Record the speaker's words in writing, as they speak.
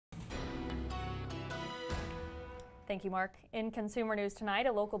Thank you, Mark. In consumer news tonight,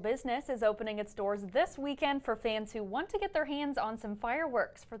 a local business is opening its doors this weekend for fans who want to get their hands on some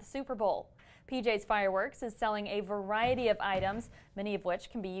fireworks for the Super Bowl. PJ's Fireworks is selling a variety of items, many of which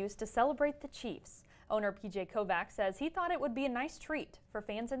can be used to celebrate the Chiefs. Owner PJ Kovac says he thought it would be a nice treat for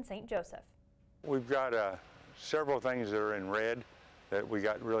fans in St. Joseph. We've got several things that are in red that we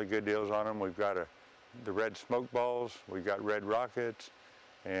got really good deals on them. We've got the red smoke balls, we've got red rockets,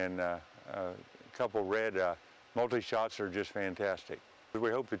 and a couple red multi-shots are just fantastic.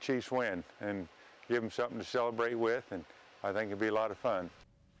 We hope the Chiefs win and give them something to celebrate with, and I think it'll be a lot of fun.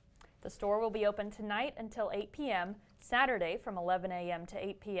 The store will be open tonight until 8 p.m., Saturday from 11 a.m. to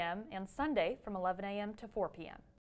 8 p.m., and Sunday from 11 a.m. to 4 p.m.